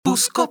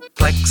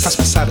Buscoplex faz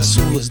passar as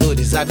suas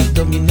dores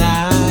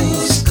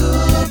abdominais.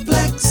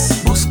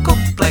 Buscoplex,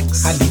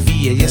 Buscoplex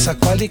alivia e essa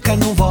cólica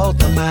não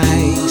volta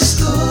mais.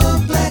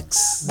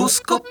 Buscoplex,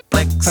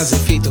 Buscoplex faz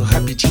efeito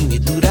rapidinho e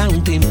dura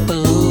um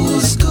tempão.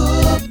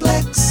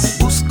 Buscoplex,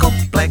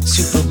 Buscoplex,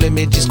 se o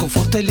problema é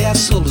desconforto, ele é a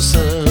solução.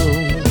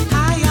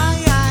 ai,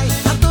 ai, ai,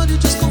 a dor e o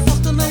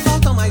desconforto não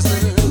voltam mais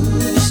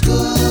não.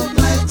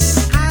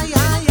 Buscoplex, ai,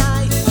 ai,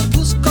 ai,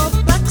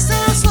 Buscoplex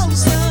é a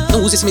solução.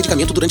 Não use esse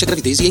medicamento durante a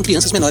gravidez e em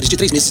crianças menores de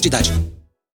 3 meses de idade.